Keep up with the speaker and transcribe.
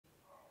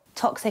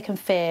Toxic and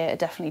fear are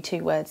definitely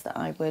two words that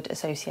I would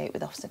associate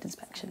with Ofsted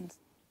inspections.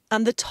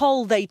 And the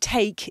toll they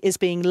take is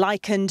being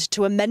likened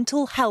to a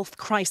mental health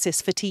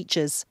crisis for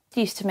teachers.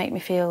 It used to make me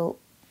feel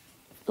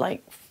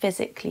like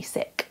physically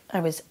sick. I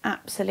was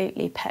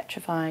absolutely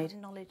petrified.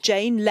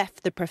 Jane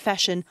left the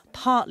profession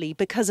partly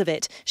because of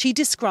it. She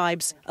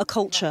describes a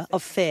culture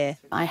of fear.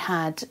 I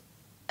had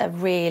a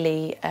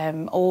really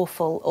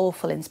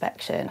awful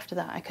inspection. After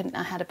that,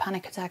 I had a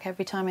panic attack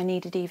every time I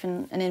needed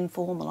even an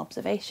informal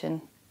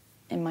observation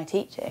in my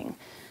teaching,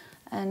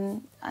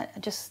 and I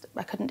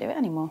couldn't do it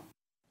anymore.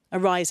 A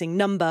rising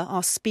number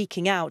are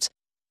speaking out.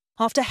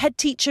 After head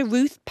teacher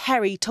Ruth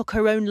Perry took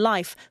her own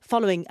life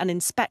following an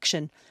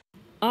inspection.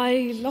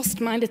 I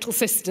lost my little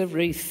sister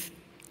Ruth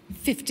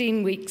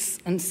 15 weeks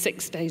and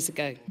 6 days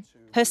ago.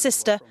 Her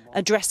sister,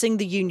 addressing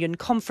the union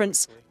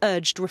conference,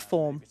 urged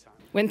reform.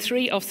 When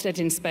 3 Ofsted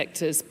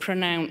inspectors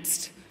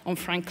pronounced, on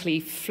frankly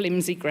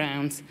flimsy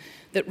grounds,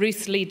 that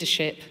Ruth's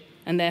leadership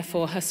and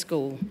therefore her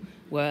school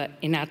were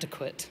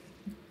inadequate.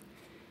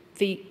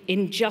 The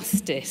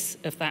injustice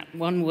of that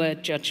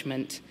one-word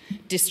judgment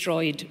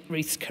destroyed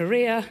Ruth's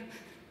career,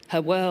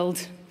 her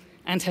world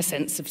and her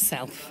sense of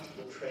self.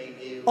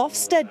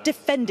 Ofsted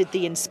defended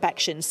the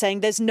inspection,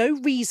 saying there's no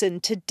reason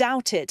to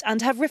doubt it,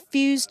 and have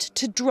refused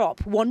to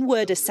drop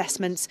one-word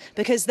assessments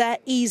because they're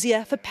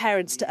easier for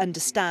parents to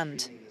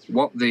understand.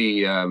 What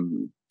the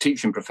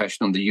teaching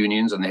profession and the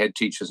unions and the head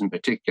teachers in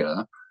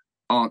particular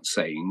aren't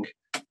saying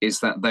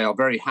is that they are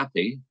very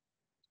happy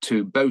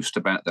to boast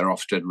about their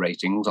Ofsted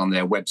ratings on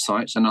their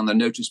websites and on the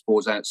notice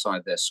boards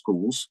outside their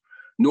schools,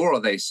 nor are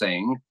they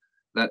saying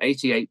that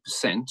 88%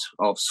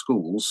 of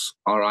schools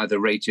are either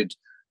rated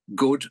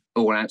good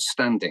or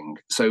outstanding.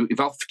 So if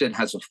Ofsted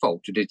has a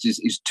fault, it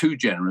is too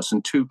generous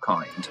and too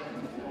kind.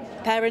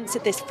 Parents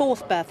at this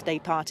 4th birthday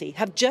party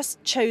have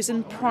just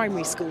chosen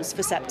primary schools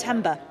for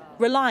September,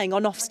 relying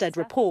on Ofsted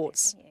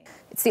reports.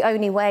 It's the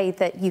only way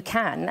that you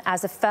can,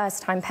 as a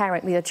first-time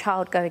parent with your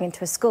child going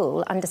into a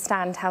school,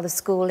 understand how the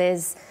school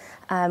is,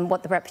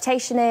 what the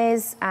reputation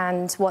is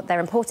and what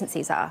their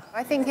importancies are.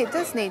 I think it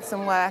does need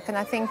some work, and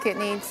I think it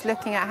needs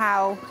looking at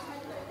how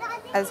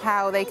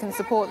they can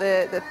support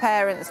the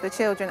parents, the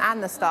children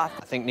and the staff.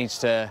 I think it needs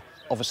to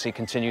obviously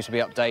continue to be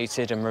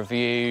updated and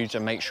reviewed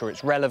and make sure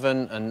it's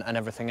relevant and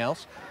everything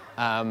else.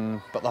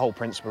 But the whole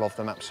principle of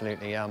them,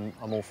 absolutely, I'm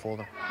all for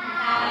them.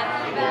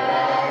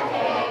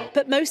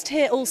 But most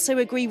here also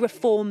agree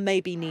reform may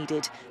be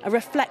needed, a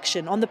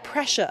reflection on the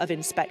pressure of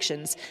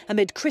inspections.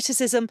 Amid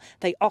criticism,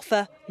 they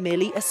offer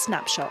merely a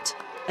snapshot.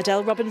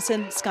 Adele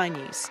Robinson, Sky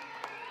News.